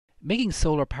Making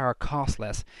solar power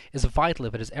costless is vital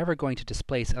if it is ever going to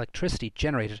displace electricity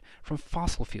generated from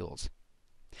fossil fuels.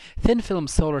 Thin film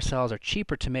solar cells are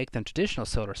cheaper to make than traditional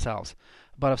solar cells,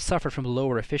 but have suffered from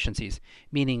lower efficiencies,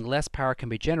 meaning less power can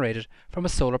be generated from a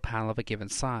solar panel of a given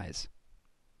size.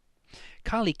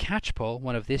 Kylie Catchpole,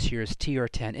 one of this year's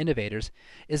TR10 innovators,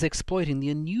 is exploiting the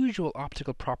unusual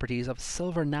optical properties of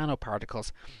silver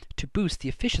nanoparticles to boost the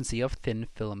efficiency of thin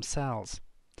film cells.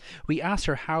 We asked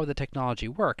her how the technology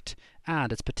worked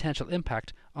and its potential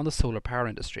impact on the solar power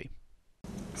industry.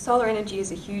 Solar energy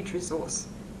is a huge resource.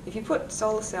 If you put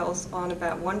solar cells on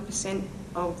about 1%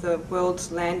 of the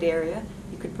world's land area,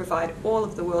 you could provide all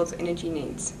of the world's energy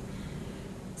needs.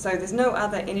 So there's no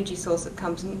other energy source that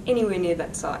comes anywhere near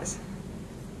that size.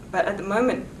 But at the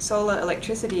moment, solar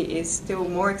electricity is still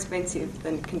more expensive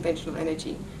than conventional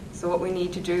energy. So what we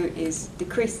need to do is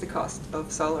decrease the cost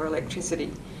of solar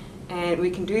electricity. And we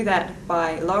can do that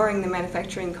by lowering the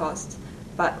manufacturing costs,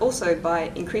 but also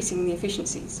by increasing the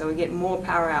efficiency, so we get more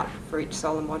power out for each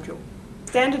solar module.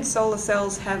 Standard solar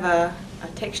cells have a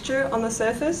texture on the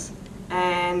surface,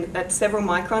 and that's several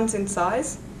microns in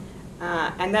size,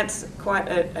 and that's quite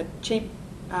a cheap,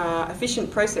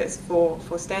 efficient process for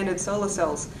standard solar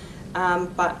cells.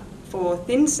 But for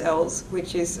thin cells,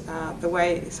 which is the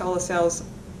way solar cells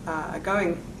are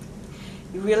going,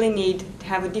 you really need to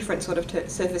have a different sort of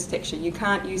surface texture. You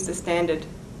can't use the standard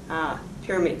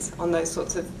pyramids on those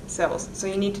sorts of cells, so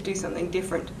you need to do something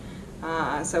different.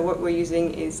 So what we're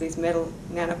using is these metal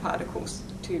nanoparticles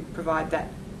to provide that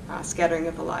scattering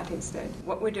of the light instead.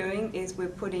 What we're doing is we're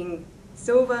putting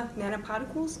silver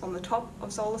nanoparticles on the top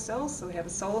of solar cells. So we have a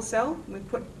solar cell, we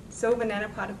put silver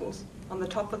nanoparticles on the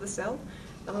top of the cell.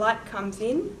 The light comes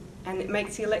in and it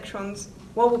makes the electrons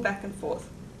wobble back and forth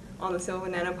on the silver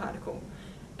nanoparticle.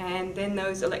 And then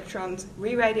those electrons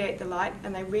re-radiate the light,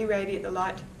 and they re-radiate the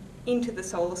light into the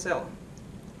solar cell.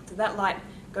 So that light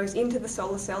goes into the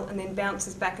solar cell and then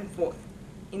bounces back and forth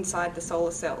inside the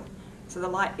solar cell. So the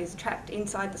light is trapped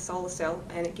inside the solar cell,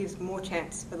 and it gives more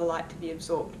chance for the light to be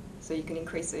absorbed, so you can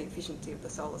increase the efficiency of the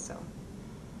solar cell.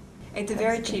 It's a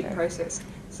very cheap process.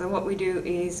 So what we do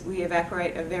is we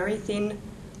evaporate a very thin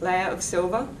layer of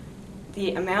silver.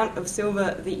 The amount of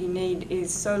silver that you need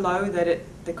is so low that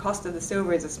the cost of the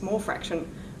silver is a small fraction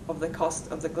of the cost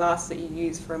of the glass that you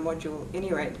use for a module at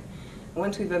any rate.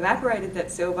 Once we've evaporated that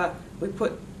silver, we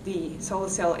put the solar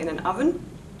cell in an oven,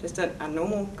 just a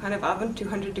normal kind of oven,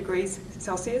 200 degrees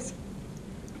Celsius,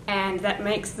 and that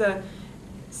makes the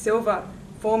silver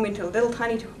form into little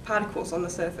tiny particles on the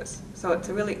surface. So it's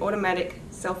a really automatic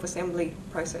self-assembly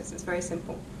process. It's very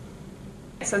simple.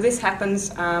 So this happens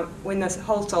when the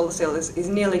whole solar cell is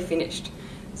nearly finished.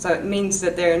 So it means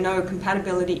that there are no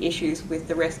compatibility issues with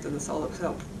the rest of the solar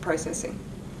cell processing.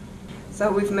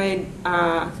 So we've made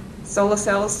solar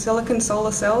cells, silicon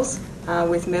solar cells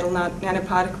with metal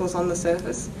nanoparticles on the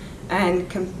surface, and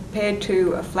compared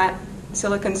to a flat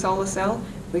silicon solar cell,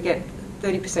 we get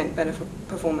 30% better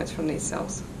performance from these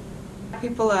cells.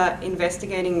 People are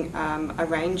investigating a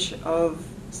range of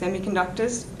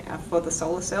semiconductors for the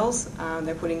solar cells.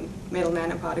 They're putting metal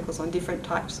nanoparticles on different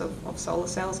types of solar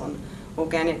cells, on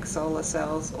organic solar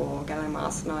cells or gallium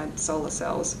arsenide solar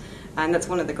cells. And that's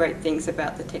one of the great things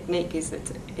about the technique, is that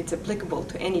it's applicable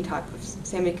to any type of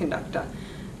semiconductor.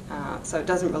 So it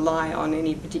doesn't rely on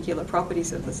any particular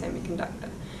properties of the semiconductor.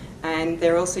 And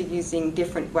they're also using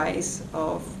different ways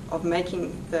of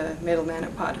making the metal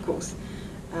nanoparticles.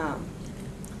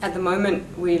 At the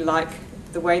moment, we like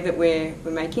the way that we're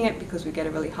making it because we get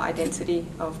a really high density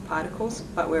of particles,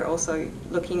 but we're also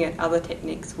looking at other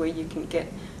techniques where you can get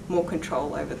more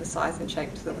control over the size and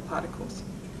shapes of the particles.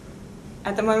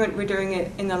 At the moment, we're doing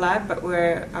it in the lab, but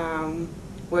we're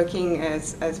working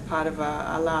as part of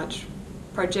a large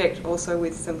project also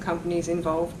with some companies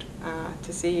involved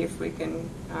to see if we can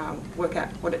work out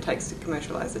what it takes to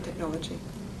commercialise the technology.